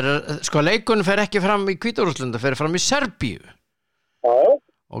 Sko leikurinn fer ekki fram í Hvíta-Rússlandi, fer fram í Serbíu.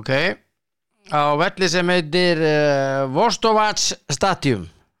 Ok. Á velli sem heitir Vostovac Stadium.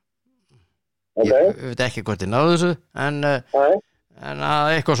 Ég veit ekki hvort ég náðu þessu en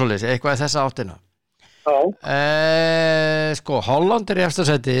eitthvað svoleiðis, eitthvað í þessa áttina. Sko Holland er í efsta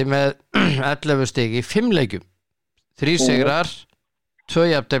sæti með 11 stig í 5 leikjum. 3 sigrar, 2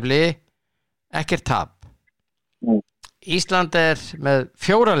 jafntefli, ekkert tap. Ísland er með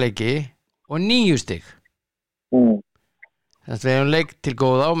 4 leiki og 9 stig. Þannig að við hefum leik til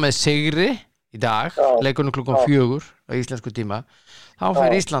góða á með sigri í dag, leikunum klukkan 4 á íslensku tíma. Þá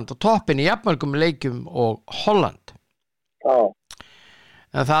fer Ísland á toppin í jafnmörgum leikjum og Holland.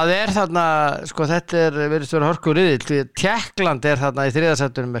 En það er þarna, sko þetta virðist vera hörku riðill, því að Tékkland er þarna í 3.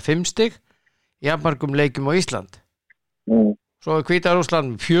 sætunum með 5 stig, jafnmörgum leikjum á Ísland. Svo er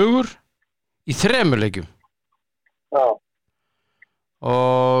Hvíta-Rússland 4 í 3 leikjum.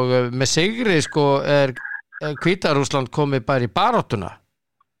 Og með sigri sko er Hvíta-Rússland komið bara í baráttuna.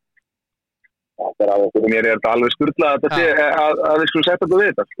 Mér er þetta alveg sturlað að við skulum setja þetta við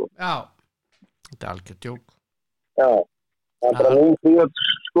þetta sko. Já, þetta er algjör djók. Já, það er bara mjög fríðat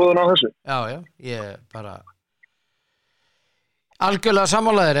skoðun á þessu. Já, ég bara algjörlega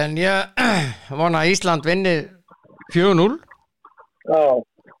sammálaður en ég vona að Ísland vinni 4-0.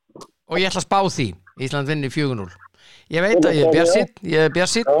 Og ég ætla að spá því Ísland vinni 4-0. Ég veit að ég er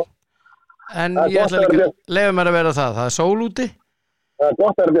bjartsýnn en ég ætla líka að leyfa mér að vera það er sól úti. Það er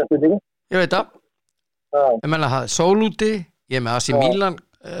gott að vera bjartsýnn. Ég veit það. Ég meina það er sól úti, ég er með AC Milan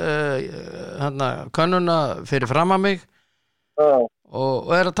könnuna fyrir fram að mig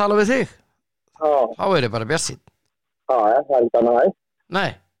og er að tala við þig. Þá er ég bara bjartsýnn. Það er ekki annað.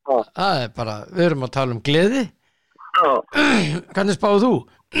 Nei, það er bara, við erum að tala um gleði. Hvernig spáðu þú?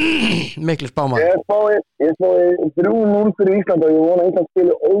 Miklu spámaður. Ég spáði 3-0 fyrir Ísland og ég vona að Ísland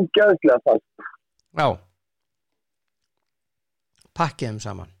spili ógeðslega fast. Já. Pakkið þeim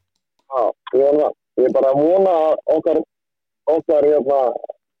saman. Ég vona það. Ég bara vona okkar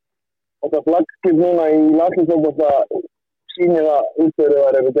flaggskip núna í landsliðsfótbolta sýnir það útförið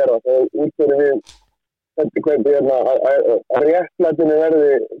var að gera. Það útförið við þetta kveipi að réttlætinu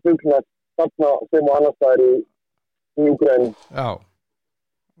verði fullnægt þarna sem og annars það í Úkraínu. Já,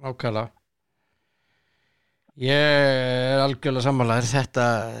 ákvæðlega. Ég er algjörlega sammálaður. Þetta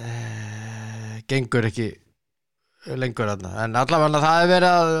gengur ekki lengur þarna. En allavega það hefur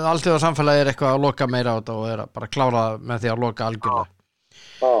verið að allþjóða samfélagi eitthvað að loka meira á þetta og bara að klára með því að loka algjörlega.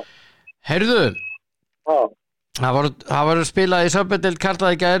 Heyrðu, það var spilað í Söpudeild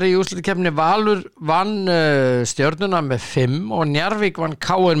karla í gær í úrslitakeppni. Valur vann Stjörnuna með 5 og Njarðvík vann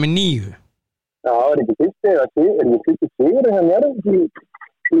KR með 9. Já, það var ekki fyrsti sigur hjá Njarðvík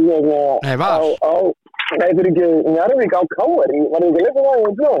Nei, var? Nei, þetta ekki Njarðvík á KR, var það ekki lefðið það í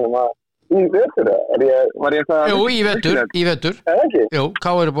blóðunum í vetur? Var ég það? Jú, í vetur. Það ekki? Jú,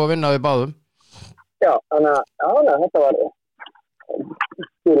 KR er búið að vinna við báðum. Já, þannig að þetta var,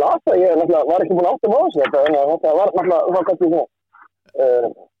 ég las það, ég var ekki búin að áttum á þessu þetta, þannig að þetta var náttúrulega, kannski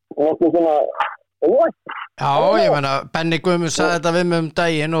svona, óvægt. Já, ég meina, Benni Guðmunds sagði þetta við mig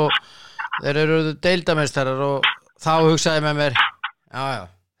daginn og þeir eru deildarmeistarar og þá hugsaði með mér, já,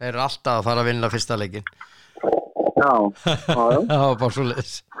 þeir eru alltaf að fara að vinna fyrsta leikinn. Já. Það var bara svo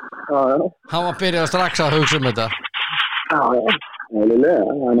leiðis. Hann var að byrja strax að hugsa þetta. Já, alveg,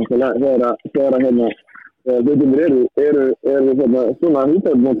 það er náttúrulega, þegar hérna, hlutinir eru svona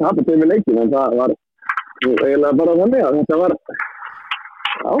hlutir og tapa þeim í leikin, en það var eiginlega bara þannig að þetta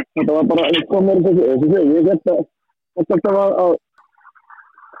var bara komur þessu ég held að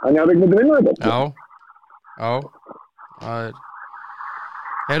Njarðvík myndi vinna þetta. Já, það er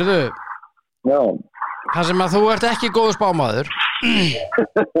Heyrðu, það sem að þú ert ekki góður spámaður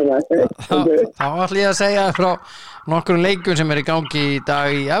þá ætla ég að segja frá nokkrum leikjum sem er í gangi í dag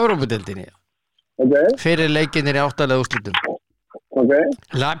í Evrópudeildinni. Fyrir leikinir í 8 liða úrslitum.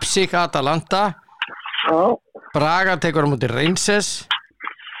 Leipzig Atalanta, Braga tekur á móti Rangers,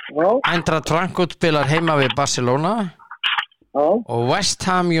 Eintracht Frankfurt spilar heima við Barcelona og West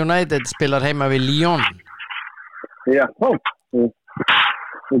Ham United spilar heima við Lyon. Já,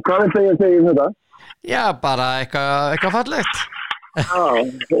 hvað er það að segja þetta? Já, bara eitthvað fallegt.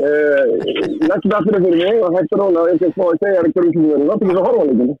 Lættu aftur fyrir mig og hættu róla og ég skal fá að segja eitthvað sem verður. Það er ekki svo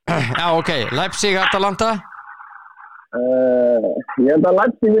horfalegin. Já, ok. Leipzig Atalanta? Ég held að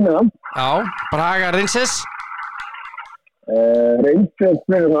Leipzig vinna það. Já, Braga Rangers? Rangers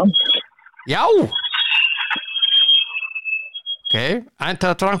vinna það. Já! Ok,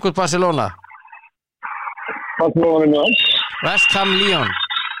 Eintracht Frankfurt Barcelona? Barcelona vinna það. West Ham Lyon?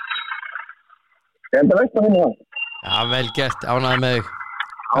 Ég held að West Ham vinna það. Já, vel gert, ánægði með þig.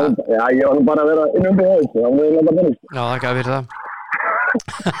 Já, ég var nú bara að vera innum til þessu, það var bara fyrir. Já, þakka fyrir það.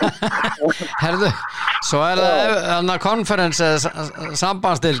 Herðu, svo er það konferens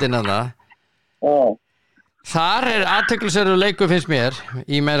sambandsdeildin þarna. Þar er athyglisverður leikur finnst mér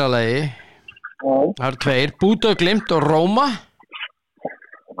í meira lagi. Það eru 2, Búdó Glimt og Róma.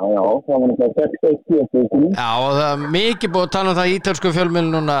 Já, það var náttúrulega 6-1. Já, og það er mikið búið að tala um það í ítölsku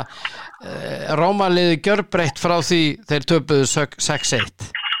fjölmiðlum núna. Róma liði gjörbreytt frá því þeir töpuðu 6-1.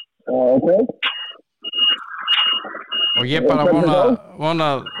 Og ég bara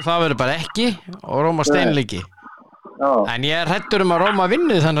vona það verður bara ekki og Róma steinleiki. En ég er hræddur um að Róma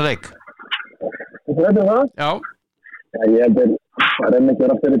vinni þennan leik. Þú veitum það? Já. Já, ég held það er ekki að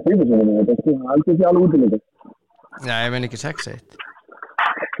vera fyrir tífusum, þetta er aldrei ekki alveg útlýtið. Já, ég vinn ekki 6-1.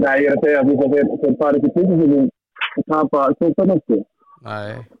 Nei, ég er að segja að þeir fara ekki tífusum og tapa stjórnarnöftu.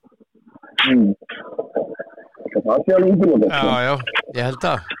 Nei. Það sé alveg útlýtið. Já, ég held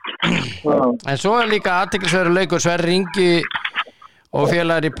það. En svo er líka athyglisverður leikur. Sverrir Ingi og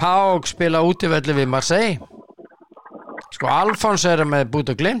félagar í PAOK spila útivelli við Marseille. Sko, Alfons er með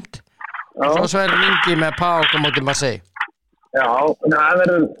Búdó Glimt og svo Sverrir Ingi með PAOK á móti Marseille. Já, það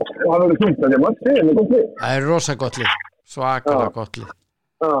verður fint að ég Marseille er með gott lið. Það er rosa gott lið, svakalega gott lið.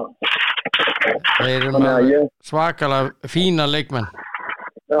 Þeir eru með svakalega fína leikmenn.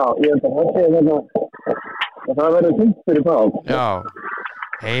 Já, ég held að það sé að það verður fint fyrir PAOK. Já,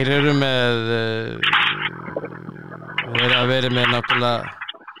 þeir eru með þeir að vera með náttúrulega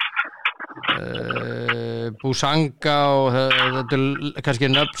Busanga og þetta er kannski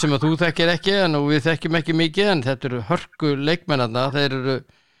nöfn sem að þú þekkir ekki en við þekkjum ekki mikið en þetta eru hörku leikmennarna. Þeir eru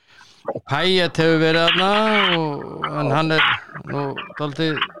Payet hefur verið þarna en hann er nú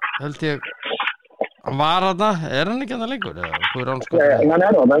dálítið held ég hann var þarna, er hann ekki þarna lengur? Hann er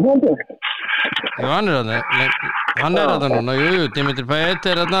þarna, Jú, hann er þarna núna, Dimitri Payet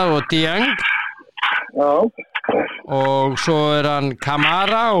er þarna og Dieng. Já. Og svo er hann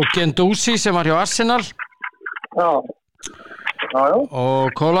Kamara og Gendouzi sem var hjá Arsenal. Já.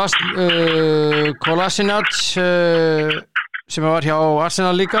 Og Kolasinac sem var hjá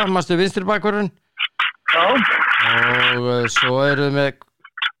Arsenal líka, manstu vinstri bakvörðurinn. Já. Og svo eru með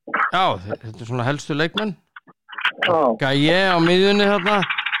þetta er svona helstu leikmenn. Gaye á miðjunni þarna.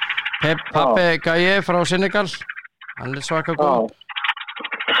 Pape Gaye frá Senegal. Hann er svaka góð.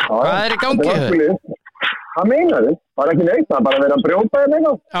 Hvað er í gangi þau? Hvað meinar þið? Bara ekki neitt, það bara verið að brjóta þér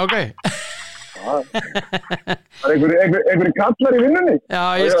meina. Ok. Það einhverju kallar í vinnunni. Já,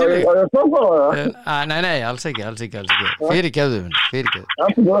 ég skil þig. Það stoppa það? Nei, alls ekki. Fyrirgefðu.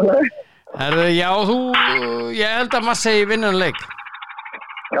 Allt góðlega. Já, ég held að maður segi vinnanleik.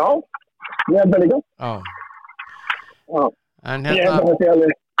 Já, ég held það líka. Já. En ég held að það sé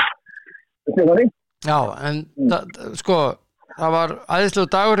alveg. Það sé það líka. Já, en sko, það var æðislegu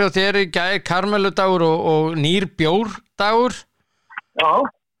dagur hjá þér í gær, karmeludagur og nýr bjórdagur. Já.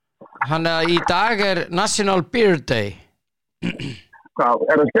 Þannig að í dag er National Beer Day. Hvað,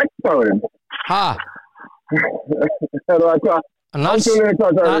 það skeggdagurinn? Ha? Það hvað?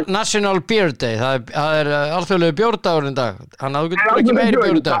 National Beer Day, það er alþjóðlegu bjórdagurinn í dag. Þannig að þú getur ekki meiri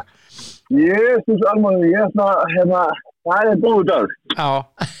bjór í dag. Jesús almáttugur, það góður dagur. Já.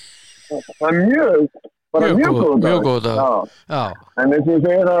 Það er mjög góður dagur. Já. En eins og ég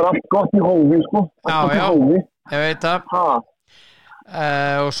segi, það er allt gott í hófi, sko. Já, ég veit það.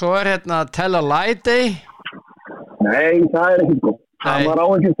 Og svo er Tell a Lie Day. Nei, það er ekki gott. Það var á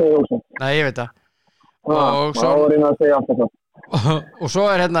ekki segja også. Nei, ég veit það. Það var að segja alltaf það. Og svo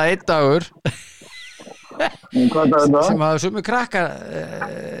er einn dagur sem að sumir krakkar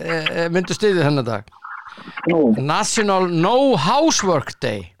myndu styðja þennan dag. National No Housework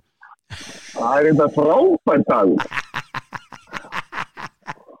Day. Það er þetta frábært dagur.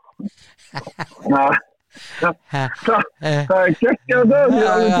 Það er geggjað dagur.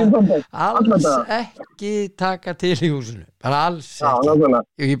 Alls ekki taka til í húsinu. Bara alls ekki.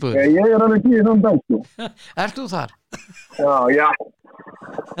 Ég er alveg ekki í þann dag. Ert þú þar? Já.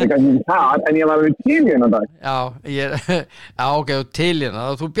 Ég kannski ekki þar, en ég var alveg til í hennar dag. Já, ok, til í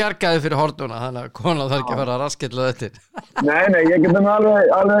hennar. Þú bjargaði fyrir hornuna, þannig að konan þarf ekki að fara að raskilla þetta. Nei, ég get alveg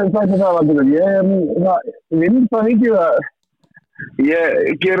sagt það, Valdur. Ég vil það ekki að ég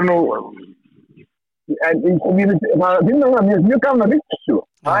ger nú, en það finna það, mér er mjög gaman að riksu.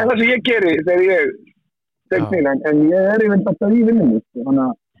 Það er það sem ég geri þegar ég tek til, en ég er yfir alltaf í vinnunni, þannig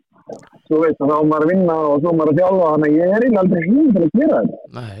að svo veist að þá maður að vinna og svo maður að þjálfa, þannig að ég er aldrei til að gera þetta.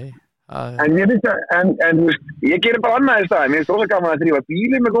 Nei. En ég vissi en ég gerir bara annað í staði. Mér finnst rosa gaman að þrífa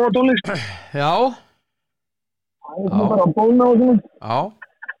bílinn með góða tónlist. Já. Það er bara að bóna og svona. Já.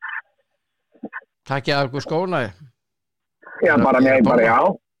 Takk ég að eitthvað skóna. Já, bara já.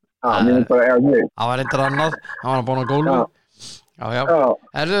 Já, mér finnst bara því. Það var eitthvað annað. Það var að bóna gólfu. Já.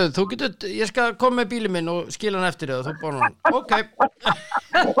 Herðu, þú getur, ég skal koma með bílinn minn og skila hann eftir þig og þú bóna hann. Ok,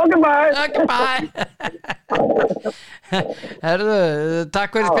 bye. Herðu,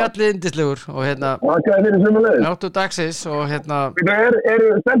 takk fyrir spjallið indislegur og Takk fyrir sömuleiðis. Náttu dagsins og Eru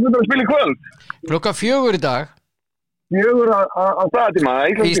stelpurnar að spila í kvöld? Klukkan 4 í dag. 4 á staðatíma,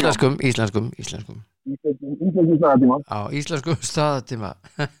 íslenskum. Íslenskum staðatíma. Já, íslenskum staðatíma.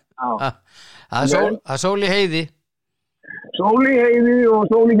 Það er sól í heiði. Sól í heiði og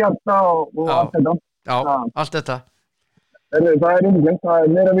sól í hjarta og allt þetta. Já, allt þetta. Það er einhvern, það er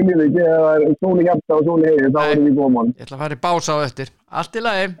meira viljið ekki, það er sól í hjarta og sól í heiði, þá erum við góðum mann. Ég ætla að fara í bása á eftir. Allt í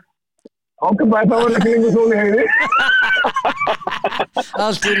lagi. Ákveð, þá er ekki lengur sól í heiði.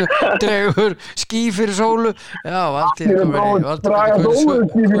 Allt í nú, dregur ský fyrir sólu. Já, allt í nú. Draga dóður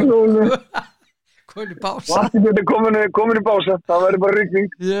ský fyrir sólu. Komin í bása. Allt í nú komin í bása, það verður bara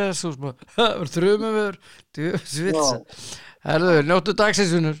rigning. Jésús maður, það verður þrjumöfur. Svitsa. Herðu, njóttu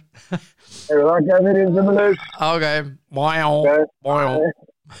dagsinsunur. Takk fyrir sömuleiðis. Ok, bójá.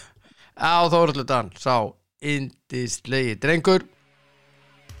 Á Þórhallur sá yndislegi drengur.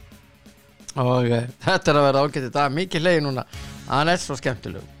 Og þetta er að vera ágætt í dag, mikið legi núna. Hann er svo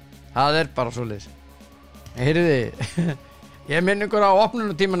skemmtileg. Það er bara svo leiðis. Heyrðu ég minn ykkur á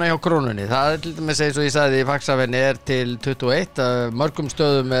opnunutímana hjá Krónunni. Það er til dæmis eins og ég sagði í Faxavenni er til 21. Mörgum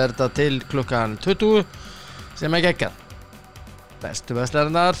stöðum er þetta til klukkan 20 sem er geggjað. Bestu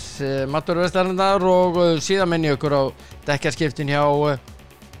verslanirnar, maturverslanirnar og síðan minn ég ykkur á dekkjaskiptin hjá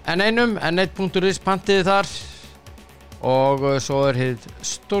N1.is pantið þar og svo er hitt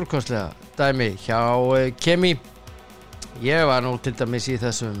stórkostlega dæmi hjá Kemi. Ég var nú til dæmis í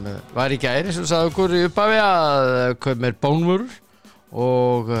þessum var í gæri sem sagði okkur í upphafi að kaup mér bónvörur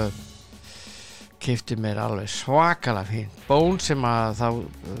og keypti mér alveg svakalega fín bón sem að þá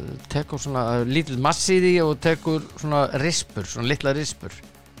tekur svona lítill massi í því og tekur svona rispur, svona litla rispur.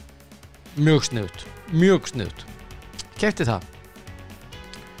 Mjög sniðugt. Keypti það.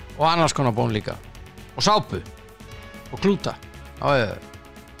 Og annars konar bón líka. Og sápu. Og klúta.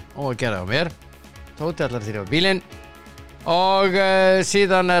 Og að gera á mér. Tóti allar þrjá bílinn. Og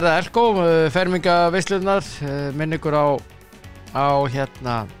síðan er það Elko, fermingaveislunar. Minn ykkur á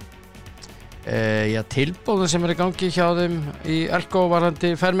tilbóðum sem er í gangi hjá þeim í Elko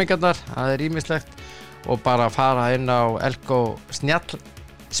varðandi fermingarnar. Það er ýmislegt og bara fara inn á Elko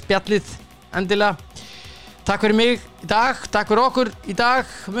spjallið endilega. Takk fyrir mig í dag, takk fyrir okkur í dag,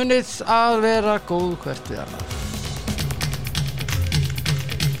 munið að vera góð hvert við annað.